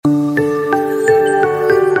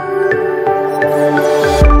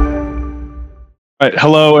right.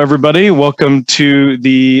 Hello, everybody. Welcome to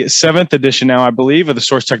the 7th edition now, I believe, of the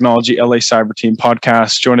Source Technology LA Cyber Team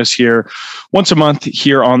podcast. Join us here once a month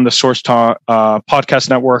here on the Source Podcast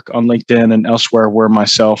Network on LinkedIn and elsewhere, where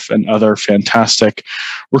myself and other fantastic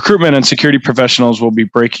recruitment and security professionals will be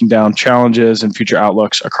breaking down challenges and future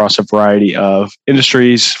outlooks across a variety of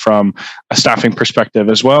industries from a staffing perspective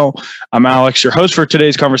as well. I'm Alex, your host for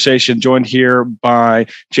today's conversation, joined here by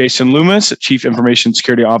Jason Loomis, Chief Information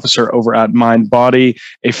Security Officer over at MindBody,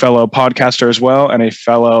 a fellow podcaster as well, and a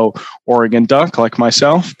fellow Oregon Duck like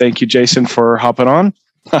myself. Thank you, Jason, for hopping on.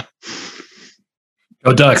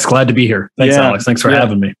 Go Ducks. Glad to be here. Thanks, Alex. Thanks for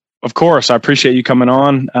having me. Of course. I appreciate you coming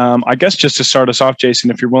on. I guess just to start us off,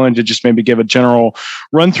 Jason, if you're willing to just maybe give a general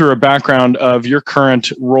run through a background of your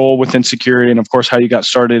current role within security and, of course, how you got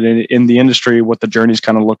started in the industry, what the journeys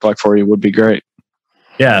kind of looked like for you would be great.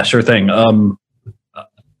 Yeah, sure thing.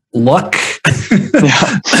 Luck.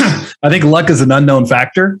 I think luck is an unknown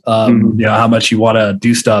factor. You know, how much you want to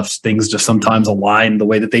do stuff, things just sometimes align the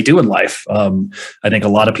way that they do in life. I think a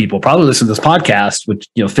lot of people probably listen to this podcast, which,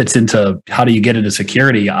 you know, fits into how do you get into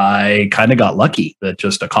security. I kind of got lucky that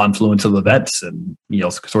just a confluence of events and, you know,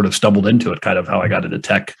 sort of stumbled into it, kind of how I got into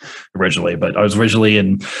tech originally. But I was originally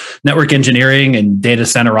in network engineering and data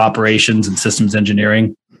center operations and systems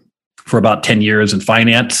engineering for about 10 years in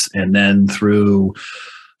finance. And then through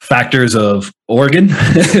factors of Oregon,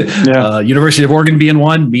 University of Oregon being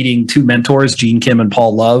one, meeting two mentors, Gene Kim and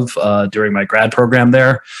Paul Love, during my grad program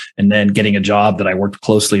there, and then getting a job that I worked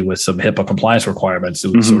closely with some HIPAA compliance requirements.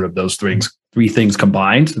 It was sort of those three things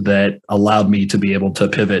combined that allowed me to be able to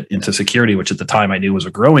pivot into security, which at the time I knew was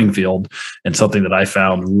a growing field and something that I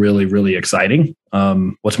found really, really exciting.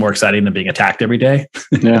 What's more exciting than being attacked every day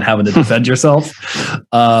and having to defend yourself?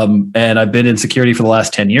 And I've been in security for the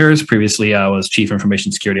last 10 years. Previously, I was Chief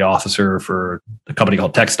Information Security Officer for a company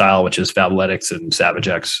called Textile, which is Fabletics, and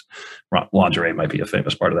SavageX. Lingerie might be a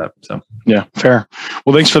famous part of that. So yeah, fair.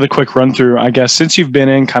 Well, thanks for the quick run through. I guess since you've been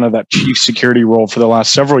in kind of that chief security role for the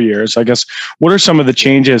last several years, I guess what are some of the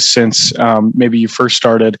changes since maybe you first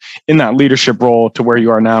started in that leadership role to where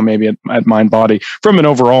you are now, maybe at MindBody, from an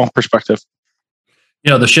overall perspective?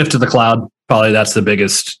 You know, the shift to the cloud, probably that's the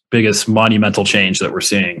biggest monumental change that we're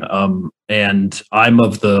seeing. And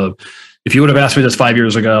if you would have asked me this 5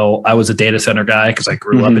 years ago, I was a data center guy because I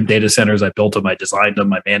grew up in data centers. I built them, I designed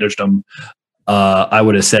them, I managed them. I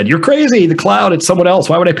would have said, "You're crazy. The cloud, it's someone else.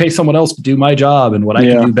 Why would I pay someone else to do my job and what I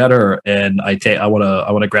can do better?" And I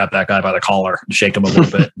want to grab that guy by the collar and shake him a little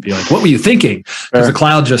bit and be like, "What were you thinking?" Because the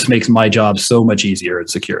cloud just makes my job so much easier in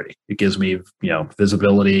security. It gives me, you know,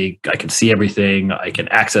 visibility. I can see everything. I can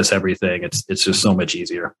access everything. It's just so much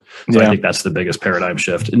easier. So I think that's the biggest paradigm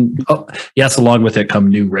shift. And yes, along with it come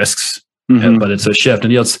new risks. But it's a shift.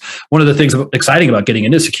 And, you know, it's one of the things exciting about getting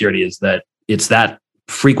into security is that it's that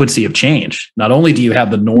frequency of change. Not only do you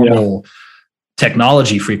have the normal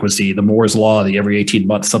technology frequency, the Moore's law, the every 18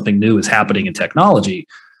 months something new is happening in technology,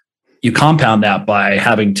 you compound that by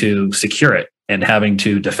having to secure it and having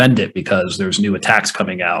to defend it because there's new attacks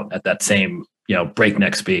coming out at that same, you know,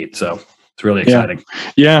 breakneck speed. So it's really exciting.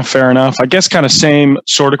 Yeah, fair enough. I guess kind of same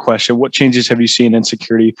sort of question. What changes have you seen in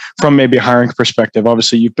security from maybe a hiring perspective?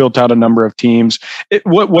 Obviously, you've built out a number of teams.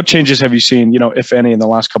 What changes have you seen, you know, if any, in the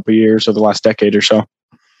last couple of years or the last decade or so?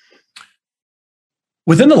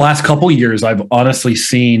 Within the last couple of years, I've honestly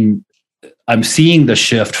I'm seeing the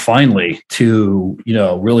shift finally to, you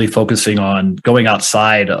know, really focusing on going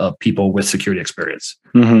outside of people with security experience.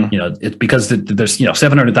 You know, it's because there's, you know,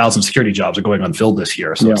 700,000 security jobs are going unfilled this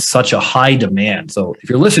year. So it's such a high demand. So if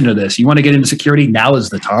you're listening to this, you want to get into security, now is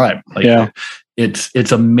the time.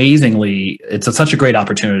 It's amazingly, it's such a great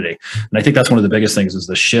opportunity. And I think that's one of the biggest things is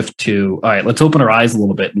the shift to, all right, let's open our eyes a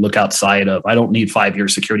little bit and look outside of, I don't need 5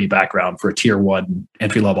 years security background for a tier 1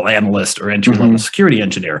 entry-level analyst or entry-level security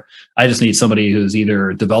engineer. I just need somebody who's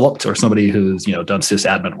either developed or somebody who's, you know, done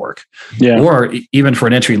sysadmin work. Or even for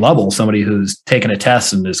an entry level, somebody who's taken a test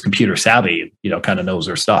and is computer savvy, you know, kind of knows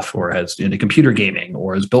their stuff or has into computer gaming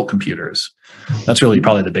or has built computers. That's really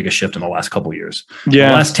probably the biggest shift in the last couple of years. The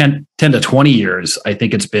last 10 to 20 years, I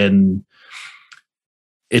think it's become,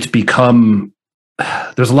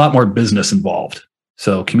 there's a lot more business involved.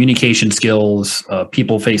 So communication skills,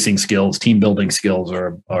 people-facing skills, team-building skills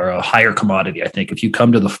are a higher commodity. I think if you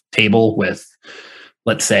come to the table with,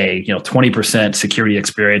 let's say, you know, 20% security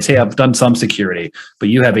experience, hey, I've done some security, but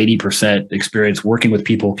you have 80% experience working with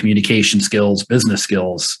people, communication skills, business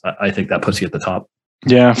skills, I think that puts you at the top.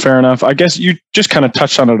 Yeah, fair enough. I guess you just kind of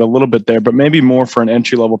touched on it a little bit there, but maybe more for an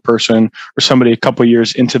entry-level person or somebody a couple of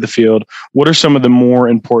years into the field. What are some of the more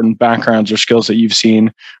important backgrounds or skills that you've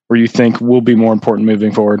seen where you think will be more important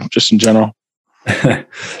moving forward, just in general?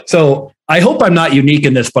 So I hope I'm not unique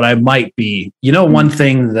in this, but I might be. One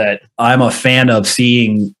thing that I'm a fan of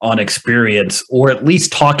seeing on experience, or at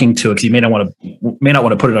least talking to, because you may not want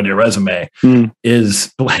to put it on your resume,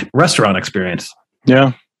 is restaurant experience.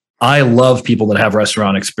 Yeah. I love people that have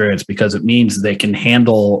restaurant experience because it means they can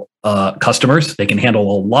handle customers. They can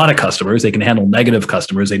handle a lot of customers. They can handle negative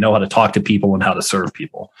customers. They know how to talk to people and how to serve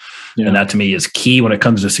people. Yeah. And that to me is key when it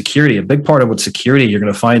comes to security. A big part of what security you're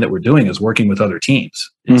going to find that we're doing is working with other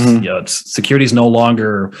teams. Security is no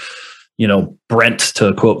longer, Brent,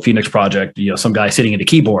 to quote Phoenix Project, some guy sitting at a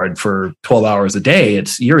keyboard for 12 hours a day.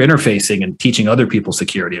 You're interfacing and teaching other people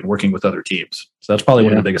security and working with other teams. So that's probably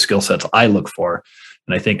one of the biggest skill sets I look for.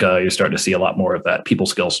 And I think you're starting to see a lot more of that, people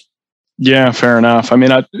skills. Yeah, fair enough. I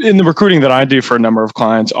mean, in the recruiting that I do for a number of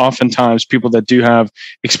clients, oftentimes people that do have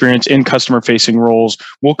experience in customer-facing roles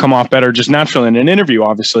will come off better just naturally in an interview,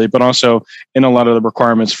 obviously, but also in a lot of the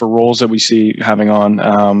requirements for roles that we see having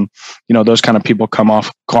on, those kind of people come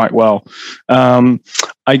off quite well.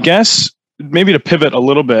 I guess maybe to pivot a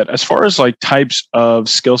little bit, as far as like types of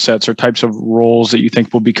skill sets or types of roles that you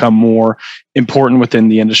think will become more important within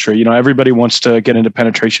the industry. Everybody wants to get into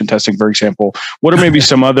penetration testing, for example. What are maybe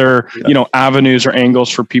some other, avenues or angles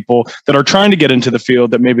for people that are trying to get into the field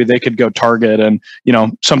that maybe they could go target and,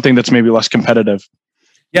 something that's maybe less competitive?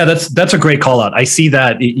 Yeah, that's a great call out. I see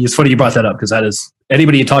that. It's funny you brought that up because that is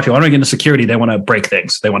anybody you talk to. I want to get into security. They want to break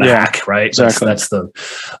things. They want to hack, right? Exactly. That's the,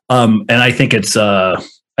 and I think it's,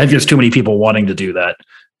 I think there's too many people wanting to do that.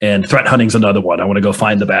 And threat hunting's another one. I want to go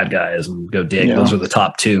find the bad guys and go dig. Yeah. Those are the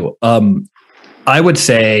top two. I would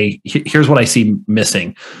say, here's what I see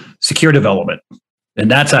missing: secure development. And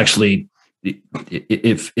that's actually,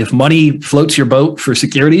 if money floats your boat for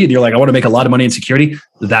security and you're like, I want to make a lot of money in security,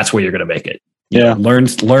 that's where you're going to make it. Yeah.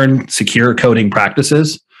 Learn secure coding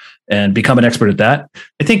practices and become an expert at that.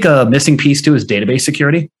 I think a missing piece too is database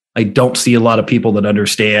security. I don't see a lot of people that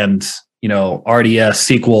understand RDS,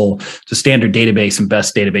 SQL, the standard database and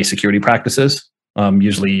best database security practices.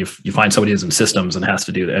 Usually you find somebody who's in systems and has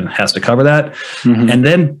to do that and has to cover that. Mm-hmm. And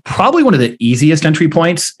then probably one of the easiest entry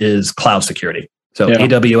points is cloud security. So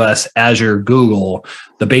AWS, Azure, Google,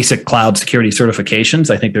 the basic cloud security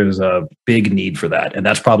certifications. I think there's a big need for that. And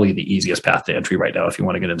that's probably the easiest path to entry right now if you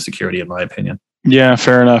want to get into security, in my opinion. Yeah,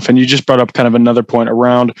 fair enough. And you just brought up kind of another point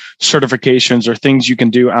around certifications or things you can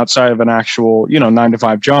do outside of an actual,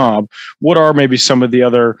 9-to-5 job. What are maybe some of the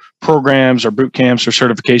other programs or boot camps or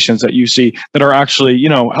certifications that you see that are actually,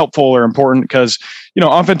 helpful or important? Because,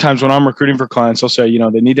 oftentimes when I'm recruiting for clients, they'll say,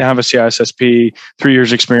 they need to have a CISSP, 3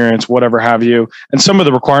 years experience, whatever have you. And some of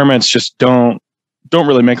the requirements just don't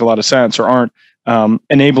really make a lot of sense or aren't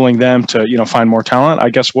enabling them to, find more talent. I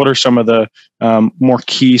guess, what are some of the more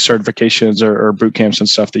key certifications or boot camps and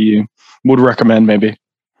stuff that you would recommend maybe?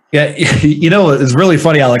 Yeah. It's really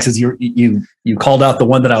funny, Alex, is you called out the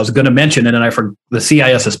one that I was going to mention, and then I forgot the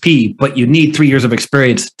CISSP, but you need 3 years of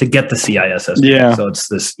experience to get the CISSP. Yeah. So it's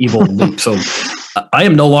this evil loop. So I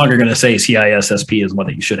am no longer going to say CISSP is one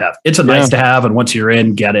that you should have. It's a nice to have. And once you're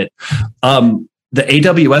in, get it. The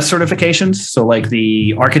AWS certifications, so like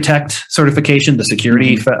the architect certification, the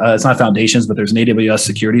security, it's not foundations, but there's an AWS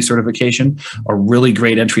security certification, are really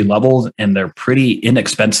great entry level, and they're pretty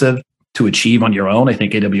inexpensive to achieve on your own. I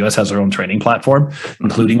think AWS has their own training platform,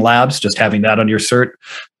 including labs, just having that on your cert.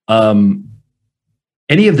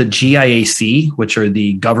 Any of the GIAC, which are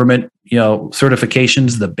the government,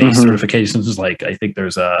 certifications, the base certifications is like, I think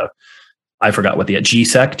there's I forgot what the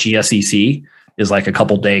GSEC is like a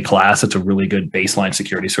couple day class. It's a really good baseline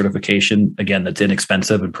security certification. Again, that's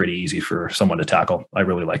inexpensive and pretty easy for someone to tackle. I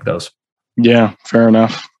really like those. Yeah, fair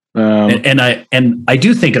enough. And I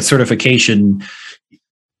do think a certification,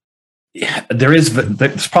 there's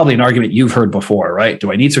probably an argument you've heard before, right?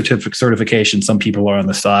 Do I need certification? Some people are on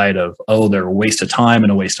the side of, they're a waste of time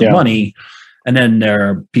and a waste of money. And then there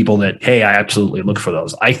are people that, hey, I absolutely look for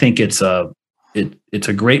those. I think it's a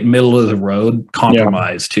great middle of the road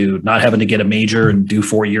compromise to not having to get a major and do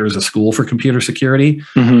 4 years of school for computer security,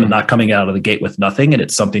 but not coming out of the gate with nothing. And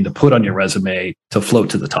it's something to put on your resume to float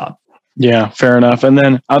to the top. Yeah, fair enough. And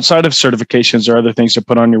then outside of certifications or other things to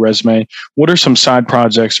put on your resume, what are some side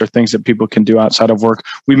projects or things that people can do outside of work?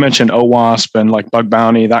 We mentioned OWASP and like bug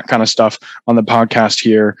bounty, that kind of stuff on the podcast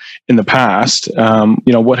here in the past.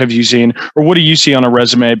 What have you seen, or what do you see on a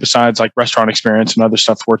resume besides like restaurant experience and other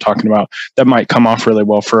stuff we're talking about that might come off really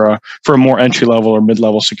well for a more entry level or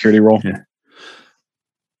mid-level security role? Yeah.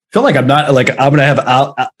 I feel like I'm not like I'm gonna have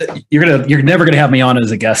you're never gonna have me on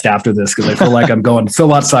as a guest after this because I feel like I'm going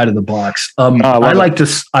so outside of the box. I like to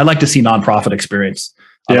see nonprofit experience.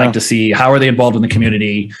 I like to see how are they involved in the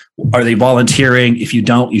community? Are they volunteering? If you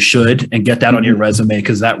don't, you should, and get that on your resume,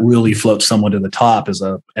 because that really floats someone to the top as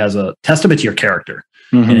a testament to your character.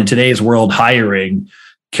 And in today's world, hiring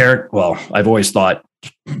I've always thought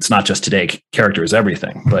it's not just today, character is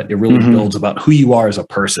everything, but it really builds about who you are as a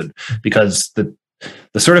person, because the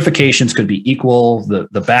certifications could be equal.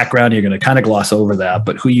 The background, you're going to kind of gloss over that,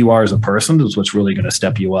 but who you are as a person is what's really going to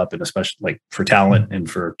step you up, and especially like for talent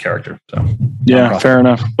and for character. So yeah, fair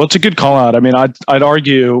enough. Well, it's a good call out. I mean, I'd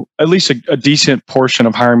argue at least a decent portion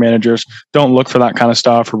of hiring managers don't look for that kind of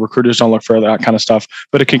stuff, or recruiters don't look for that kind of stuff,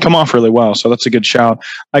 but it can come off really well. So that's a good shout.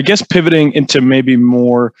 I guess pivoting into maybe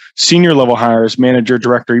more senior level hires, manager,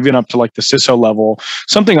 director, even up to like the CISO level,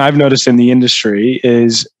 something I've noticed in the industry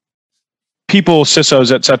is people,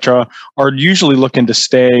 CISOs, et cetera, are usually looking to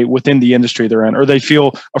stay within the industry they're in, or they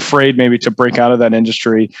feel afraid maybe to break out of that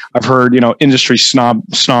industry. I've heard, industry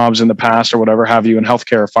snobs in the past or whatever have you in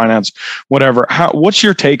healthcare, finance, whatever. What's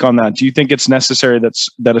your take on that? Do you think it's necessary that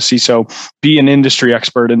a CISO be an industry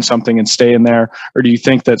expert in something and stay in there? Or do you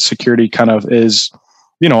think that security kind of is,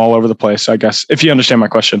 all over the place, I guess, if you understand my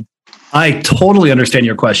question? I totally understand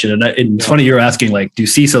your question. And it's funny you're asking, like, do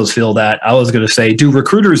CISOs feel that? I was going to say, do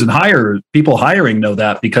recruiters and people hiring know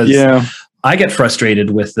that? Because I get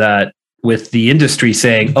frustrated with that, with the industry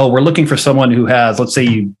saying, oh, we're looking for someone who has, let's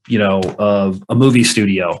say, a movie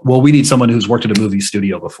studio. Well, we need someone who's worked at a movie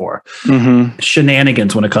studio before.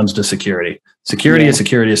 Shenanigans when it comes to security. Security is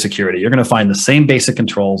security is security. You're going to find the same basic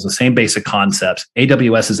controls, the same basic concepts.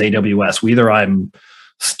 AWS is AWS. Whether I'm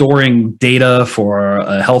storing data for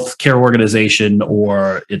a healthcare organization,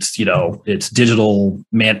 or it's digital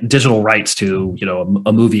rights to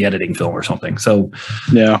a movie editing film or something. So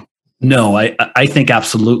no, I think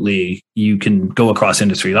absolutely you can go across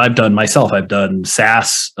industries. I've done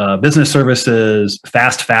SaaS, business services,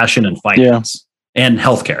 fast fashion, and finance. And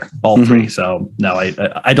healthcare, all three. So no,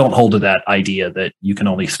 I don't hold to that idea that you can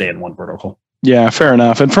only stay in one vertical. Yeah, fair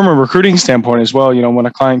enough. And from a recruiting standpoint as well, when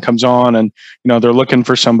a client comes on and, they're looking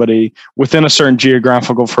for somebody within a certain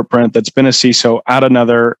geographical footprint that's been a CISO at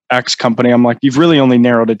another X company, I'm like, you've really only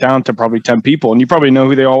narrowed it down to probably 10 people, and you probably know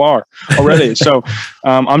who they all are already. So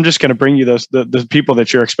I'm just going to bring you the people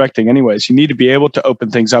that you're expecting anyways. You need to be able to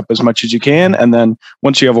open things up as much as you can. And then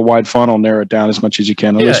once you have a wide funnel, narrow it down as much as you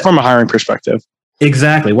can, at least from a hiring perspective.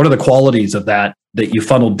 Exactly. What are the qualities of that you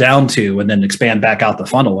funneled down to, and then expand back out the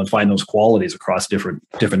funnel and find those qualities across different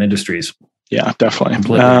industries? Yeah,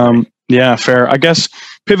 definitely. Yeah, fair. I guess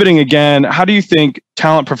pivoting again, how do you think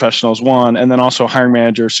talent professionals, one, and then also hiring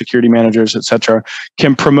managers, security managers, et cetera,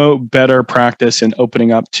 can promote better practice in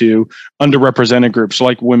opening up to underrepresented groups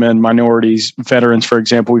like women, minorities, veterans, for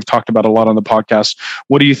example? We've talked about a lot on the podcast.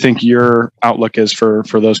 What do you think your outlook is for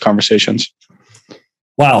those conversations?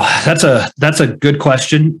 Wow, that's a good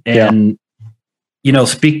question. And,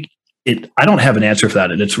 I don't have an answer for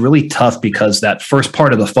that. And it's really tough because that first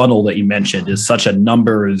part of the funnel that you mentioned is such a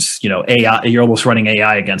numbers, AI, you're almost running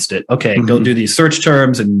AI against it. Okay, go do these search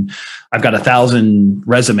terms, and I've got 1,000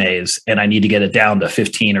 resumes and I need to get it down to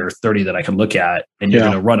 15 or 30 that I can look at. And you're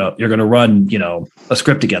going to run a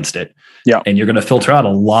script against it. Yeah. And you're going to filter out a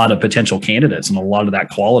lot of potential candidates and a lot of that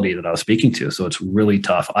quality that I was speaking to. So it's really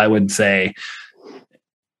tough. I would say,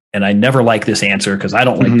 and I never like this answer because I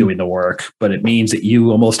don't like doing the work, but it means that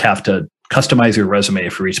you almost have to customize your resume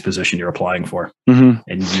for each position you're applying for. And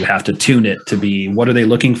you have to tune it to be, what are they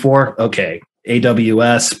looking for? Okay,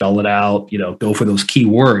 AWS, spell it out, go for those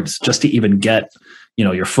keywords just to even get,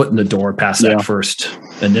 your foot in the door past that first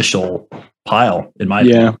initial pile, in my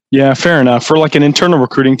opinion. Yeah, fair enough. For like an internal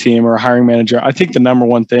recruiting team or a hiring manager, I think the number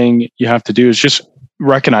one thing you have to do is just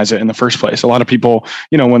recognize it in the first place. A lot of people,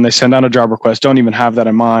 when they send out a job request, don't even have that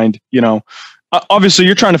in mind. Obviously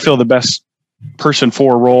you're trying to fill the best person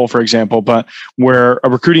for a role, for example, but where a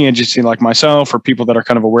recruiting agency like myself or people that are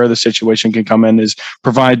kind of aware of the situation can come in is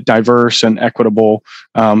provide diverse and equitable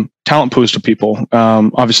talent pools to people.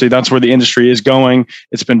 Obviously that's where the industry is going.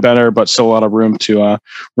 It's been better, but still a lot of room to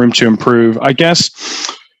improve. I guess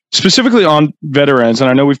specifically on veterans, and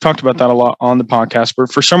I know we've talked about that a lot on the podcast,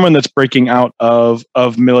 but for someone that's breaking out of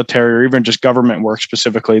military or even just government work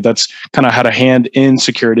specifically, that's kind of had a hand in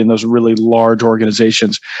security in those really large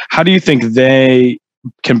organizations, how do you think they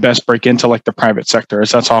can best break into like the private sector,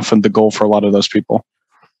 as that's often the goal for a lot of those people?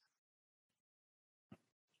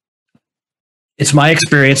 It's my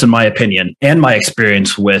experience and my opinion and my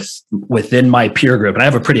experience within my peer group. And I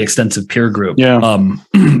have a pretty extensive peer group.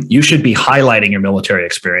 You should be highlighting your military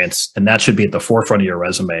experience, and that should be at the forefront of your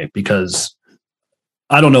resume, because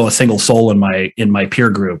I don't know a single soul in my peer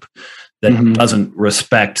group that doesn't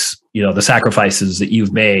respect, the sacrifices that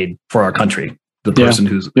you've made for our country. the person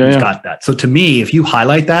who's got that. So to me, if you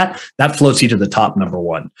highlight that, that floats you to the top, number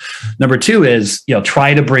one. Number two is,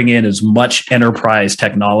 try to bring in as much enterprise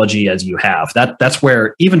technology as you have. That's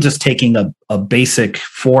where even just taking a basic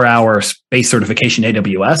 4-hour space certification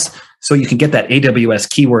AWS, so you can get that AWS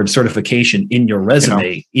keyword certification in your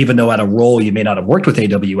resume, even though at a role you may not have worked with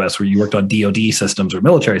AWS, where you worked on DoD systems or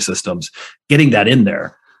military systems, getting that in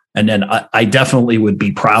there. And then I definitely would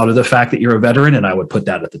be proud of the fact that you're a veteran, and I would put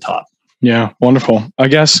that at the top. Yeah, wonderful. I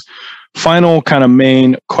guess final kind of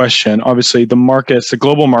main question. Obviously, the markets, the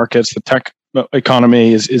global markets, the tech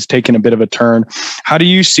economy is taking a bit of a turn. How do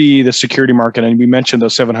you see the security market? And we mentioned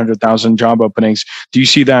those 700,000 job openings. Do you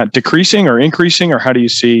see that decreasing or increasing, or how do you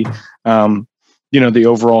see the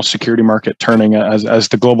overall security market turning as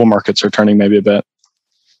the global markets are turning maybe a bit?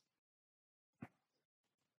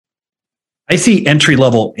 I see entry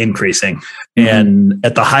level increasing, and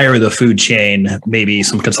at the higher the food chain, maybe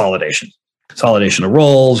some consolidation of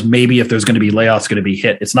roles. Maybe if there's going to be layoffs going to be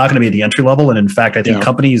hit, it's not going to be at the entry level. And in fact, I think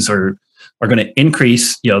companies are going to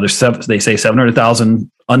increase, they say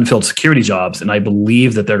 700,000 unfilled security jobs. And I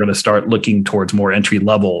believe that they're going to start looking towards more entry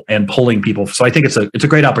level and pulling people. So I think it's a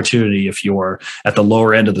great opportunity if you're at the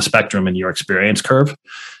lower end of the spectrum in your experience curve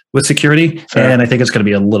with security. Fair. And I think it's going to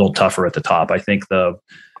be a little tougher at the top. I think the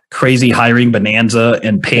crazy hiring bonanza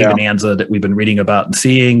and pay bonanza that we've been reading about and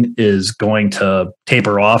seeing is going to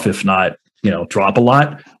taper off, if not, drop a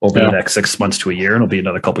lot over the next 6 months to a year. And it'll be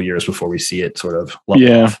another couple of years before we see it sort of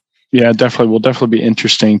level off. Yeah, definitely. Will definitely be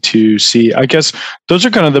interesting to see. I guess those are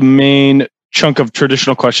kind of the main chunk of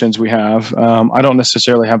traditional questions we have. I don't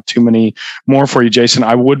necessarily have too many more for you, Jason.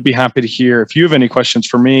 I would be happy to hear if you have any questions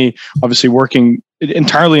for me, obviously working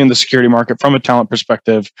entirely in the security market from a talent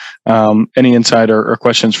perspective. Any insight or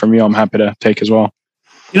questions from you, I'm happy to take as well.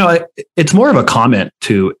 It's more of a comment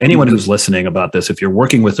to anyone who's listening about this. If you're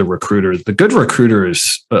working with a recruiter, the good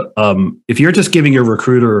recruiters, if you're just giving your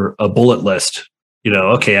recruiter a bullet list,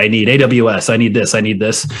 okay, I need AWS, I need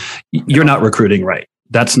this, you're not recruiting right.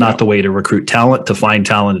 That's not the way to recruit talent, to find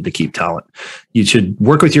talent, and to keep talent. You should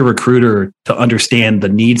work with your recruiter to understand the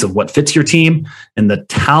needs of what fits your team and the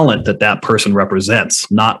talent that person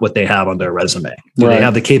represents, not what they have on their resume. Do they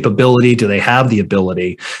have the capability? Do they have the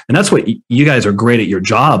ability? And that's what you guys are great at your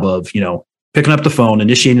job of, picking up the phone,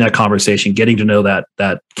 initiating that conversation, getting to know that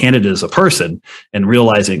candidate as a person, and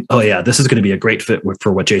realizing, oh yeah, this is going to be a great fit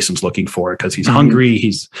for what Jason's looking for, because he's hungry,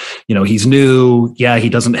 he's new. Yeah, he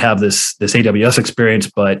doesn't have this AWS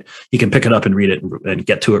experience, but he can pick it up and read it and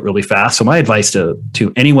get to it really fast. So my advice to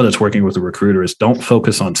anyone that's working with a recruiter is don't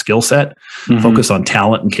focus on skill set, focus on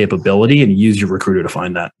talent and capability, and use your recruiter to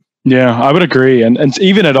find that. Yeah, I would agree. And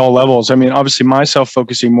even at all levels, I mean, obviously myself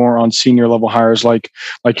focusing more on senior level hires like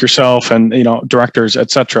yourself and, directors,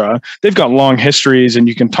 et cetera. They've got long histories and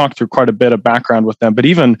you can talk through quite a bit of background with them. But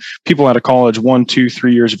even people out of college, 1, 2,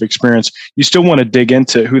 3 years of experience, you still want to dig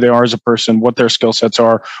into who they are as a person, what their skill sets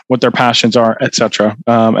are, what their passions are, et cetera.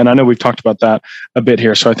 And I know we've talked about that a bit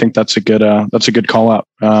here. So I think that's a good call out.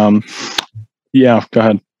 Yeah, go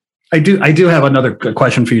ahead. I do have another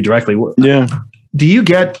question for you directly. Yeah. Do you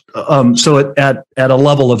get so at a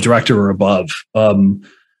level of director or above?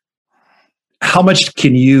 How much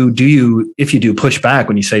can you do if you do push back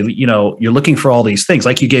when you say, you're looking for all these things,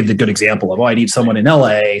 like you gave the good example of, I need someone in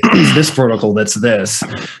LA, this vertical, that's this.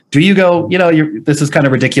 Do you go, this is kind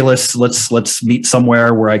of ridiculous. Let's meet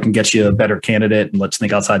somewhere where I can get you a better candidate and let's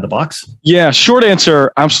think outside the box? Yeah, short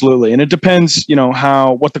answer, absolutely. And it depends,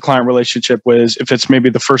 what the client relationship was. If it's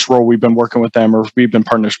maybe the first role we've been working with them, or we've been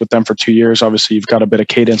partners with them for 2 years, obviously you've got a bit of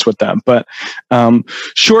cadence with them. But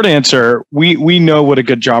short answer, we know what a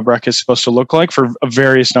good job rec is supposed to look like for a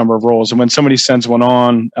various number of roles. And when somebody sends one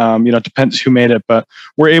on, it depends who made it, but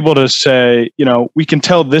we're able to say, we can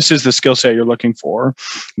tell this is the skill set you're looking for.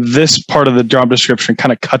 This part of the job description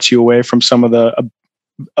kind of cuts you away from some of the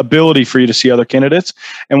ability for you to see other candidates,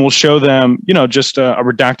 and we'll show them, just a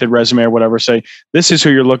redacted resume or whatever, say, this is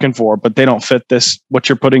who you're looking for, but they don't fit what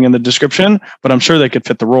you're putting in the description, but I'm sure they could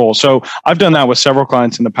fit the role. So I've done that with several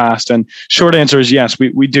clients in the past. And short answer is yes,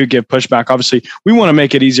 we do give pushback. Obviously we want to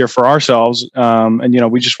make it easier for ourselves.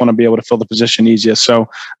 And we just want to be able to fill the position easiest. So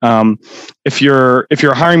if you're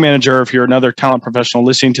a hiring manager, if you're another talent professional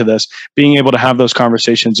listening to this, being able to have those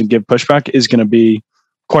conversations and give pushback is going to be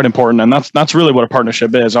quite important. And that's really what a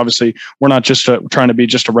partnership is. Obviously, we're not just trying to be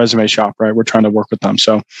just a resume shop, right? We're trying to work with them.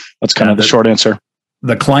 So that's kind of the short answer.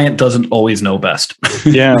 The client doesn't always know best.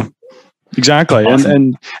 Yeah. Exactly.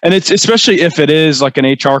 Awesome. And it's especially if it is like an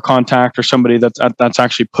HR contact or somebody that's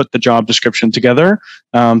actually put the job description together,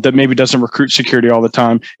 that maybe doesn't recruit security all the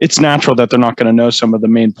time. It's natural that they're not going to know some of the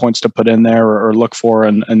main points to put in there or look for.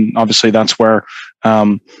 And obviously that's where,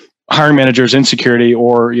 hiring managers in security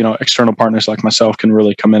or, external partners like myself can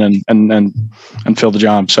really come in and fill the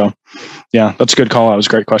job. So yeah, that's a good call. That was a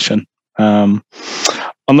great question.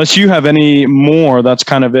 Unless you have any more, that's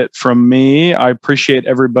kind of it from me. I appreciate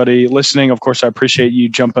everybody listening. Of course, I appreciate you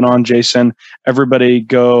jumping on, Jason. Everybody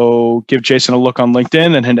go give Jason a look on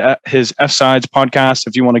LinkedIn and his F-Sides podcast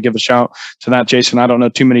if you want to give a shout to that, Jason. I don't know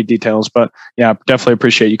too many details, but yeah, definitely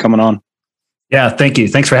appreciate you coming on. Yeah, thank you.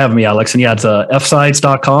 Thanks for having me, Alex. And yeah, it's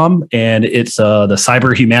fsides.com, and it's the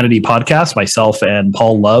Cyber Humanity podcast. Myself and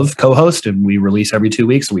Paul Love co-host, and we release every 2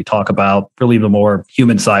 weeks. And we talk about really the more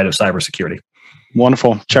human side of cybersecurity.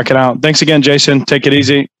 Wonderful. Check it out. Thanks again, Jason. Take it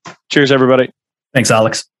easy. Cheers, everybody. Thanks,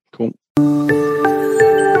 Alex.